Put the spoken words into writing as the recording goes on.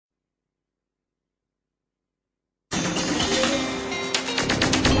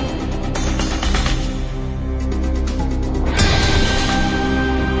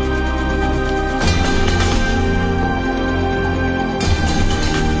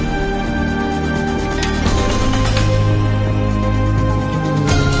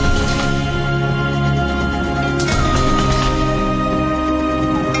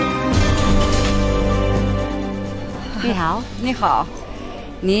你好，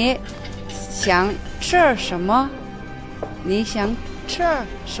你想吃什么？你想吃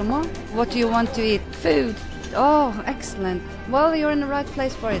什么？ What do you want to eat? Food. Oh, excellent. Well, you're in the right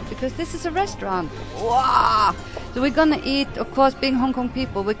place for it because this is a restaurant. Wow! So we're gonna eat, of course, being Hong Kong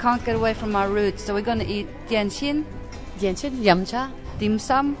people, we can't get away from our roots. So we're gonna eat jianxin, Yum cha. dim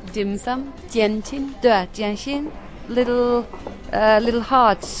sum, Dim sum. Jianqin. jianxin, little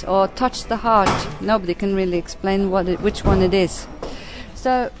hearts or touch the heart. Nobody can really explain which one it is.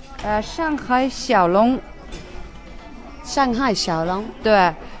 So, Shanghai xiaolong. Shanghai xiaolong.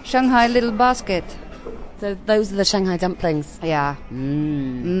 对 Shanghai little basket. So those are the Shanghai dumplings. Yeah.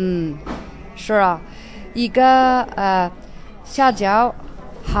 是啊，一个虾饺、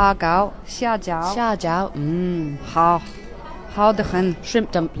虾饺、虾饺，虾饺. 好得很。 Shrimp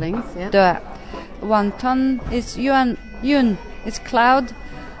dumplings. Yeah. 对 ，wonton is yun. It's cloud.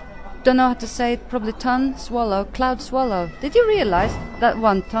 Don't know how to say it. Probably ton swallow. Cloud swallow. Did you realize that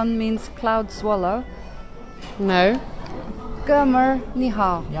wonton means cloud swallow? No. 哥们儿你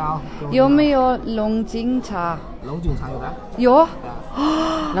好，有没有龙井茶？龙井茶有的。有。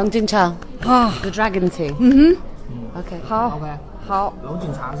 Longjing cha. 啊， The dragon tea. 嗯 Okay. 哼，好， OK， 好龙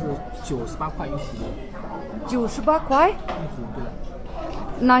井茶是98块一壶，98块一壶，对的。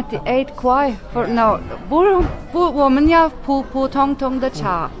 ，98块 for no， 不，我们要普通的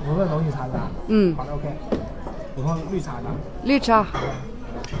茶，我们龙井茶的。好的 OK， 普通绿茶的。绿茶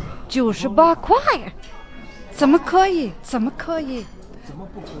，98块，怎么可以？怎么可以？怎么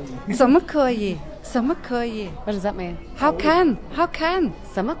不可以？怎么可以？怎么可以 What does that mean? ？How can? How can?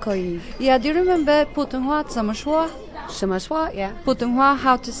 什么可以？ Yeah, do you remember 普通话怎么说？什么说? Yeah. 普通话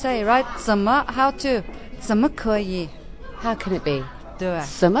how to say, right? 怎么 how to? 怎么可以？ How can it be? 对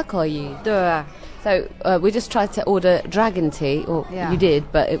什么可以? 对 So we just tried to order dragon tea, or Yeah. you did,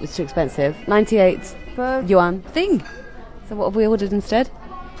 but it was too expensive. 98 ，per yuan. thing. So what have we ordered instead?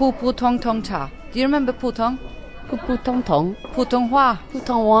 普通茶。Do you remember 普通？普通通. 普通话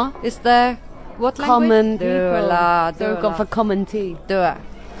Putonghua. is the what language? Common 对 people. 啦， So 对 we've gone 啦 for common tea. 对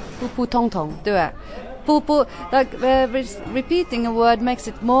Putongtong. 对，like repeating a word makes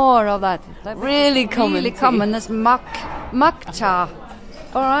it more of that. Like Really common Really tea. common as makcha.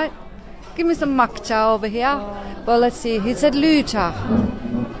 All right, give me some makcha over here. Well, let's see. He said lu cha.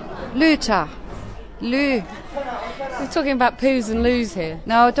 Lu cha. Lu. We're talking about poos and loos here.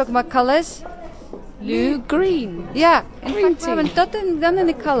 Now we're talking about colours. Lu green. Yeah, in Green fact, we haven't done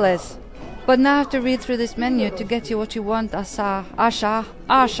any colours. But now I have to read through this menu to get you what you want. Asha.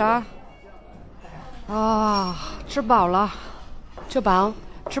 啊，吃饱了，吃饱.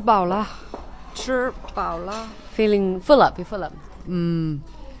吃饱了，吃饱了。 Feeling full up, you're full up.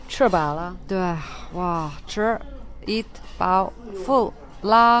 吃饱了.对，哇，吃 eat 饱 full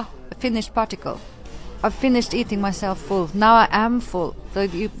啦 finished particle. I've finished eating myself full. Now I am full. So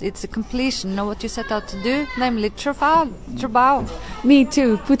it's a completion of what you set out to do, namely 吃饭吃饱。 Me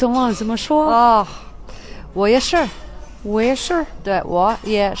too. 普通话怎么说?哦，我也是，我也是。对，我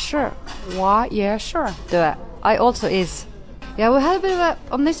也是，我也是。对 I also is. Yeah, we had a bit of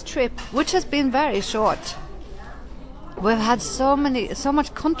on this trip, which has been very short. We've had so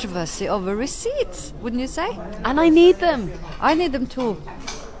much controversy over receipts, wouldn't you say? And I need them. I need them too.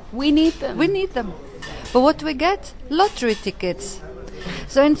 We need them. We need them. But what do we get? Lottery tickets.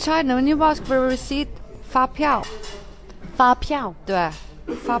 So in China, when you ask for a receipt, 发票，发票. 对，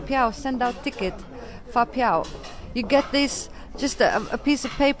发票 send out ticket, 发票. You get this, just a piece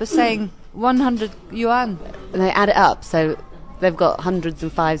of paper saying 100 yuan. And they add it up, so they've got hundreds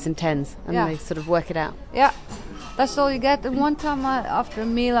and fives and tens, and Yeah. they sort of work it out. Yeah, that's all you get. And one time, after a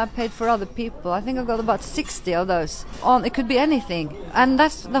meal, I paid for other people. I think I got about 60 of those. It could be anything, and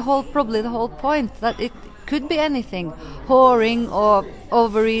that's probably the whole point. That it could be anything: whoring, or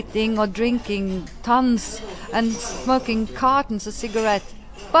overeating, or drinking tons, and smoking cartons of cigarettes.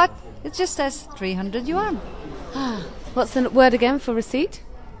 But it just says 300 yuan. What's the word again for receipt?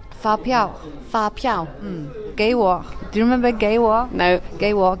 发票，发票. 给我. Do you remember 给我? No.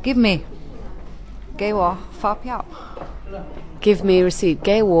 给我 give me. 给我发票. Give me a receipt.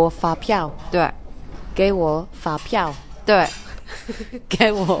 给我发票. 对给我发票. 对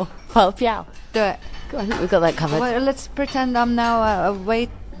给我发票. 对。 I think we've got that covered. Well, let's pretend I'm now a weight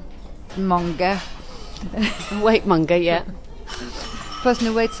monger, Weight monger, yeah. person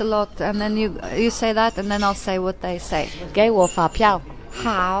who weighs a lot, and then you say that, and then I'll say what they say. 给我发票.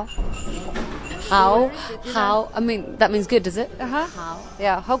 How? How? I mean, that means good, does it? How?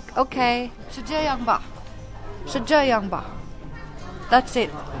 Yeah. Okay. 是这样吧？是这样吧？ That's it.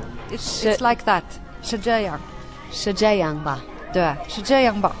 It's like that. 是这样。是这样吧？对，是这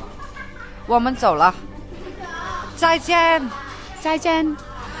样吧？我们走了，再见。再见.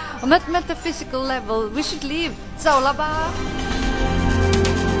 On that metaphysical level, we should leave. 走了吧。